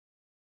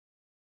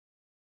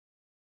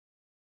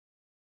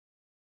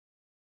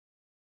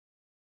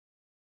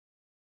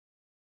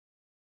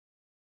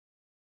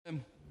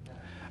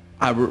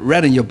I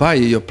read in your bio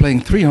you're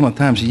playing 300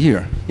 times a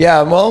year.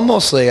 Yeah, well,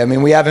 mostly. I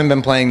mean, we haven't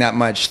been playing that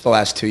much the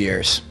last 2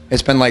 years.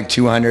 It's been like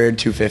 200,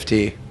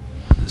 250.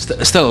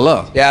 Still a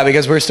lot. Yeah,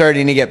 because we're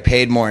starting to get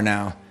paid more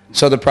now.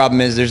 So the problem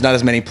is there's not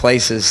as many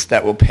places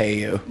that will pay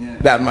you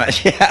that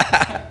much.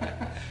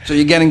 Yeah. So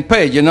you're getting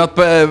paid. You're not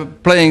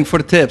playing for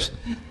the tips.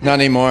 Not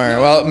anymore.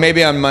 Well,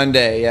 maybe on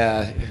Monday.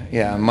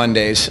 Yeah,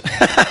 Mondays.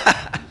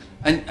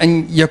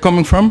 And you're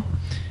coming from?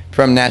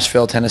 From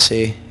Nashville,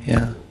 Tennessee.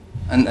 Yeah.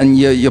 And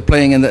you're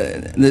playing in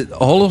the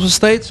whole of the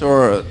states,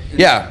 or?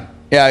 Yeah.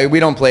 We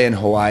don't play in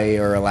Hawaii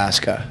or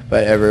Alaska,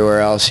 but everywhere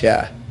else.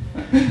 Yeah.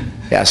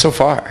 Yeah. So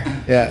far.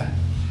 Yeah.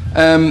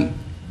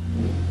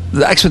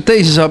 The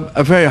expectations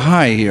are very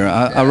high here.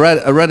 I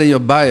read in your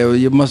bio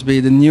you must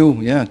be the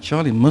new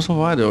Charlie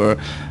Musselwhite or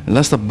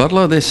Lester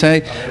Butler. They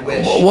say.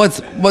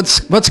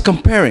 What's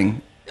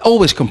comparing?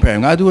 Always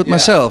comparing. I do it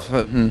myself.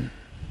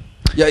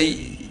 Yeah.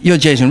 You're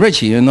Jason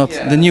Ricci. You're not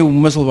the new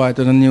Musselwhite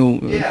or the new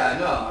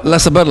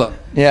Lester Butler.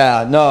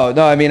 Yeah, no.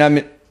 I mean,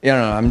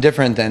 I'm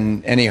different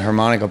than any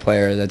harmonica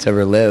player that's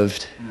ever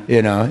lived.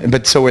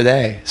 But so were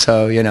they.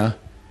 So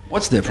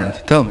What's different?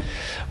 Tell me.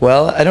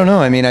 Well, I don't know.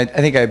 I mean, I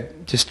think I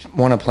just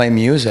want to play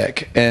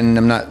music, and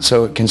I'm not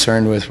so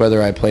concerned with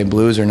whether I play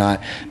blues or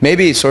not.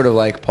 Maybe sort of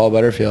like Paul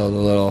Butterfield, a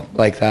little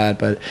like that,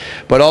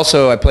 but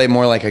also I play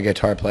more like a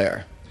guitar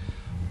player.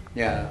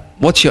 Yeah.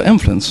 What's your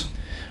influence?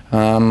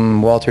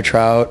 Walter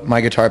Trout,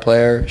 my guitar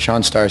player,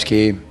 Sean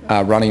Starsky,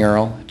 Ronnie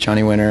Earl,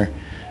 Johnny Winter,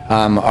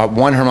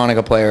 one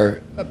harmonica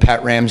player,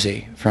 Pat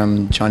Ramsey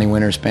from Johnny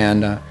Winter's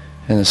band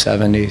in the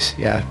 70s.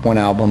 Yeah, one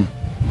album.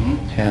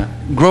 Yeah.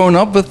 Growing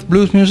up with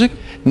blues music?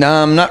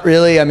 No, not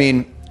really. I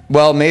mean,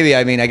 well, maybe.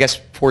 I mean, I guess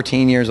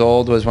 14 years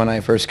old was when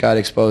I first got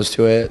exposed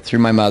to it through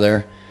my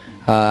mother,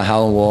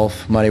 Howlin'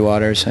 Wolf, Muddy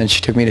Waters, and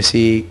she took me to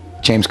see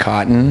James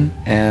Cotton,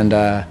 and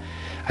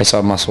I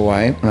saw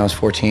Musselwhite when I was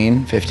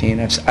 14, 15.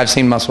 I've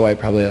seen Musselwhite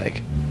probably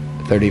like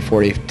 30,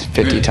 40,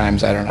 50 really?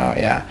 Times. I don't know.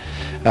 Yeah.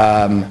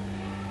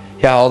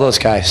 Yeah, all those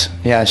guys.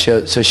 Yeah,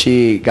 so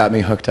she got me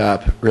hooked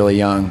up really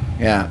young.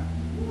 Yeah.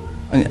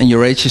 And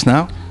your age is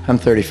now? I'm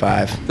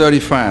 35.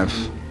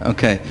 35.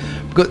 Okay.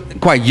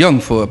 Quite young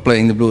for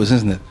playing the blues,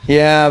 isn't it?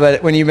 Yeah,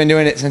 but when you've been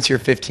doing it since you're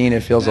 15,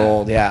 it feels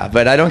old. Yeah,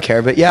 but I don't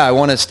care. But yeah, I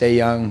want to stay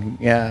young.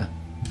 Yeah.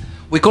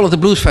 We call it the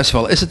Blues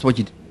Festival. Is it what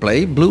you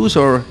play, blues,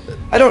 or?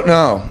 I don't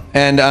know.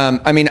 And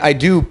I mean, I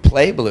do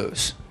play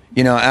blues,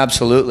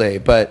 absolutely.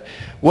 But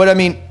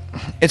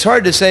it's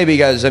hard to say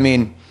because, I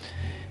mean,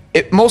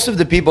 most of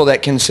the people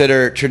that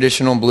consider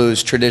traditional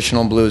blues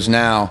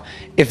now,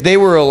 if they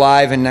were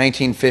alive in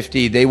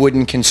 1950, they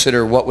wouldn't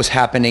consider what was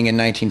happening in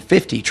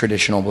 1950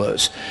 traditional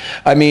blues.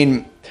 I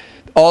mean,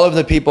 all of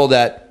the people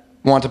that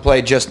want to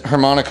play just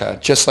harmonica,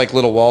 just like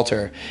Little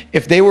Walter,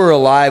 if they were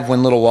alive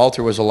when Little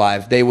Walter was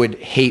alive, they would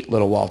hate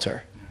Little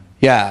Walter.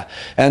 Yeah.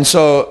 And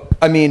so,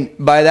 I mean,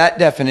 by that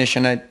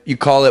definition, you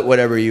call it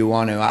whatever you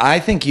want to. I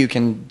think you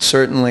can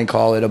certainly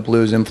call it a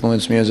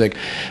blues-influenced music,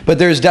 but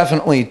there's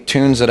definitely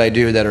tunes that I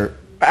do that are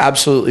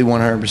absolutely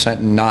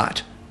 100%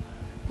 not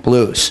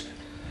blues.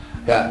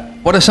 Yeah.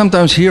 What I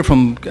sometimes hear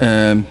from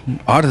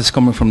artists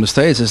coming from the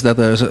States is that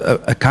there's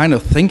a kind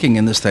of thinking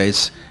in the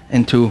States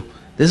into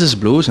this is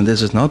blues and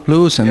this is not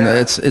blues, and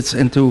it's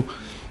into...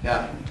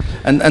 Yeah,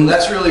 and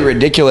that's really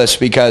ridiculous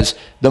because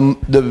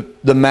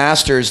the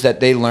masters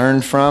that they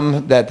learned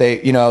from, that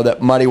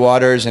that Muddy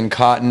Waters and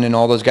Cotton and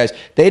all those guys,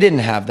 they didn't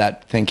have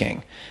that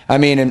thinking. I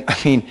mean,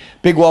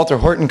 Big Walter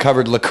Horton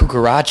covered La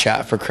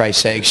Cucaracha, for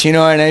Christ's sakes. You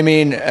know what I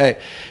mean?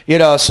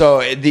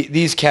 So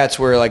these cats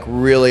were like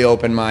really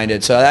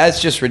open-minded. So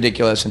that's just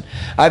ridiculous. And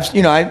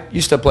I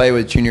used to play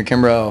with Junior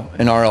Kimbrough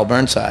and R.L.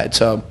 Burnside.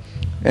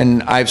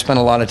 And I've spent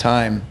a lot of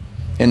time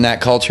in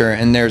that culture,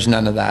 and there's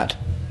none of that.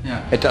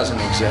 Yeah. It doesn't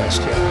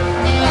exist.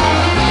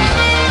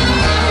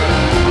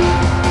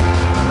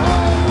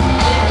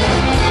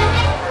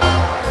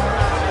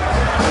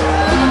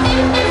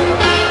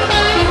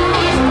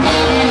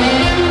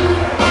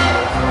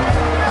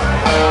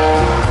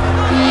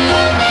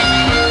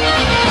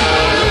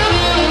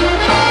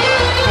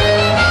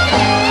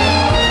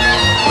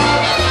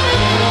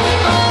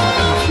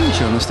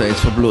 Future in the States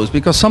for blues,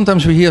 because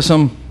sometimes we hear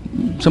some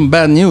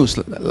bad news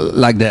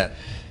like that.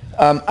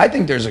 I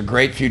think there's a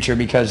great future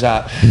because,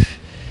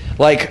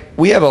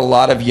 we have a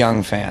lot of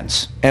young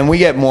fans, and we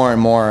get more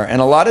and more. And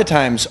a lot of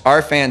times,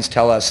 our fans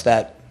tell us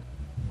that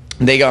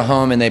they go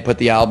home and they put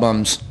the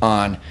albums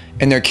on,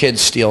 and their kids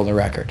steal the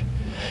record,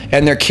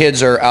 and their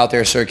kids are out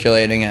there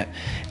circulating it.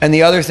 And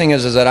the other thing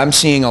is that I'm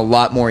seeing a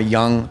lot more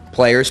young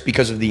players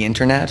because of the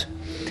internet.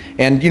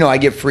 And I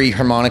give free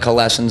harmonica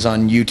lessons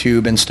on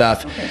YouTube and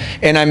stuff,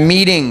 and I'm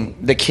meeting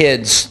the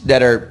kids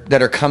that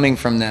are coming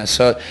from this.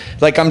 So,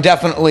 I'm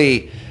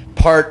definitely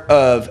part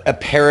of a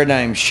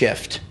paradigm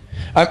shift.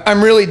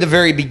 I'm really the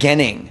very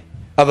beginning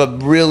of a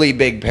really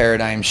big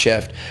paradigm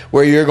shift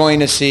where you're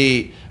going to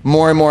see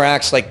more and more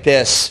acts like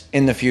this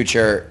in the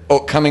future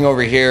coming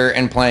over here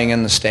and playing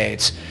in the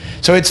States.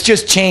 So it's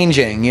just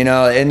changing,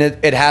 and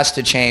it has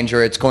to change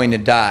or it's going to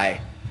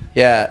die.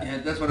 Yeah. Yeah,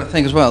 that's what I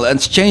think as well. And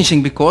it's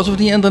changing because of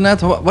the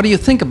internet. What do you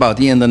think about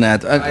the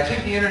internet? I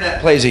think the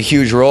internet plays a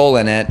huge role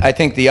in it. I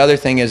think the other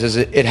thing is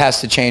it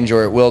has to change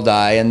or it will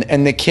die.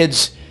 And the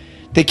kids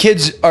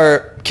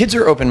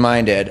are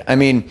open-minded. I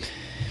mean,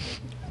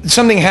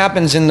 something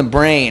happens in the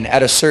brain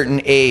at a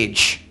certain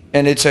age,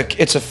 and it's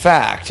a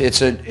fact. It's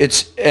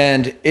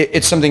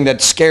something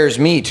that scares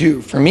me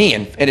too, for me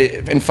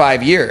in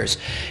 5 years,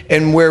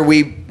 and where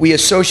we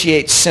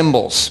associate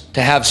symbols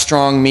to have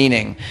strong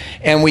meaning,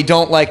 and we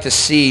don't like to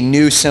see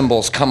new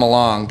symbols come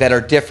along that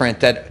are different,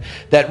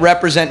 that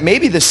represent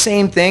maybe the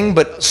same thing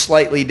but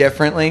slightly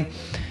differently.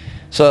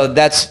 So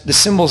the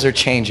symbols are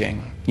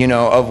changing, you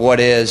know, of what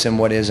is and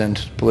what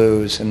isn't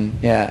blues, and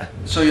yeah.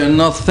 So you're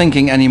not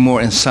thinking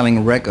anymore in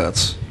selling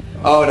records?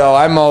 Oh no,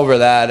 I'm over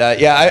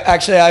that. Yeah,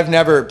 I've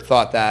never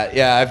thought that.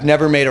 Yeah, I've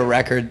never made a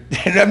record.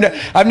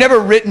 I've never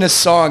written a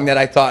song that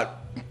I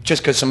thought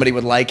just because somebody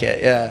would like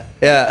it. Yeah,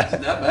 yeah. Is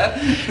that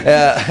bad?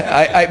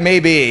 Yeah, I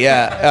maybe.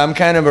 Yeah, I'm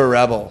kind of a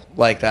rebel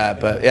like that.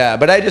 But yeah,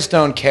 but I just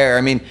don't care.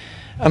 I mean,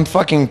 I'm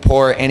fucking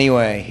poor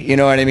anyway. You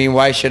know what I mean?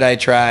 Why should I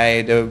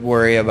try to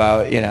worry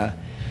about, you know?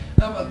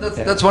 No, but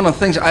that's one of the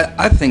things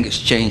I think is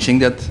changing.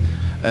 That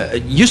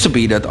it used to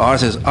be that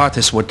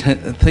artists were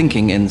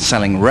thinking in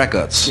selling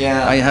records.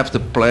 Yeah. I have to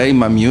play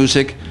my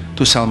music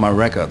to sell my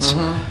records.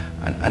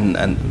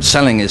 And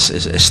selling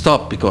is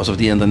stopped because of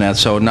the internet.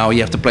 So now you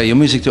have to play your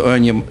music to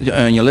earn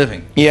your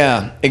living.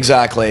 Yeah,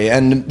 exactly.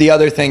 And the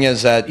other thing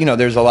is that, you know,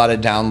 there's a lot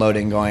of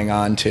downloading going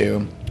on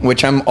too,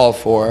 which I'm all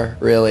for,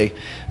 really,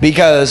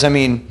 because I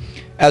mean,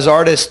 as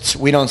artists,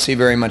 we don't see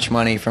very much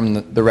money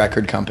from the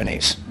record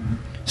companies.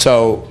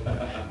 So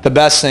the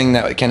best thing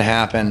that can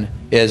happen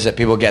is that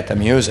people get the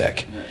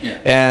music. Yeah.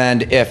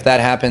 And if that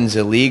happens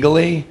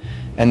illegally,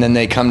 and then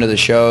they come to the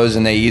shows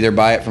and they either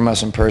buy it from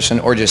us in person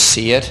or just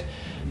see it,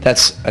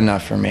 that's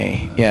enough for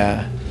me.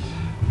 Yeah.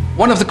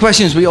 One of the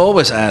questions we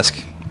always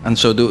ask, and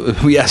so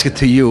we ask it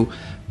to you: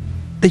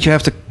 did you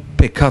have to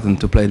pick cotton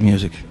to play the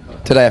music?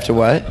 Did I have to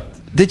what?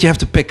 Did you have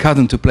to pick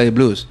cotton to play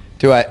blues?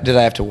 Did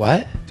I have to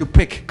what? To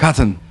pick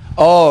cotton.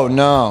 Oh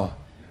no,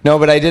 no,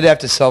 but I did have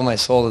to sell my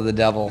soul to the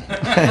devil.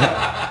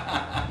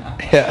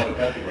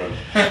 Yeah.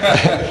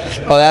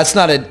 Oh, that's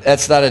not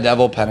a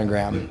devil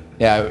pentagram.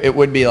 Yeah, it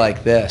would be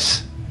like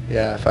this.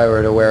 Yeah, if I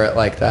were to wear it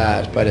like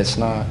that, but it's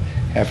not.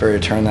 If I were to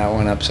turn that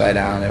one upside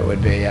down, it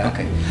would be. Yeah.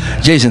 Okay.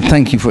 Jason,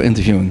 thank you for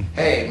interviewing.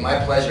 Hey, my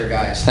pleasure,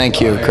 guys.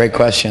 Thank you. Great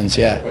questions.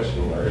 Yeah.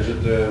 Is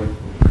it?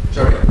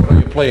 Sorry, what are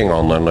you playing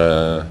on?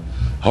 An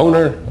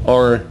Honer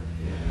or?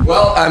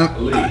 Well,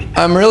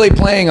 I'm really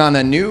playing on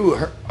a new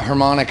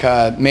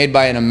harmonica made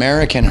by an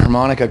American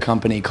harmonica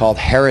company called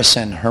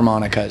Harrison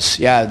Harmonicas.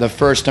 Yeah, the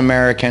first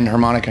American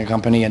harmonica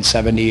company in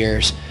 70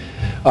 years.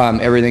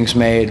 Everything's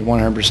made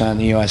 100% in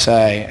the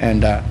USA,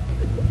 and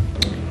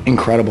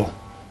incredible.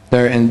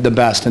 They're the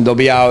best, and they'll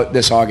be out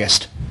this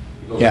August.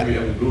 Because Yeah. we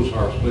have the blues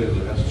harp players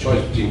that has a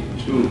choice between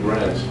 2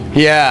 brands.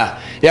 Yeah.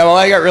 Yeah, well,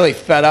 I got really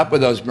fed up with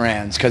those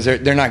brands because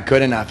they're not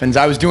good enough. And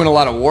I was doing a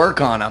lot of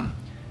work on them,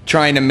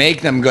 trying to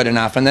make them good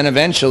enough. And then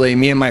eventually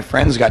me and my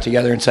friends got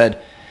together and said,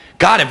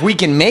 God, if we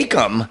can make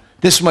them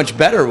this much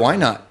better, why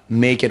not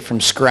make it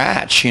from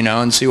scratch, you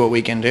know, and see what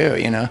we can do,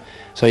 you know?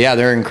 So, yeah,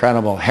 they're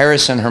incredible.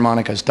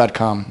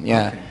 HarrisonHarmonicas.com.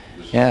 Yeah. Okay.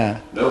 Yeah.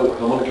 No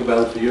harmonica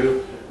band for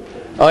you?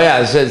 Oh,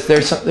 yeah,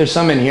 there's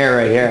some in here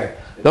right here.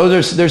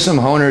 There's some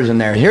Honers in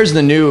there. Here's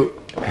the new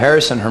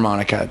Harrison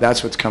harmonica.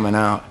 That's what's coming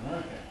out.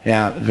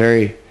 Yeah,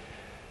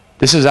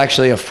 this is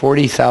actually a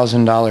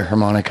 $40,000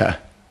 harmonica.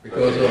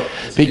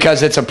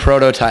 Because it's a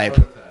prototype.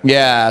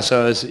 Yeah,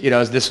 so it's, you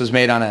know, this was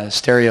made on a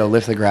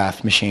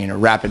stereolithograph machine, a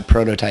rapid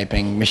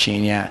prototyping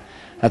machine. Yeah,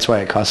 that's why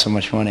it costs so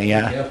much money.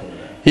 Yeah.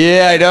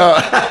 Yeah, I know.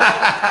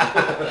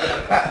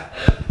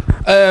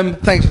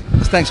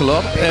 Thanks a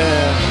lot.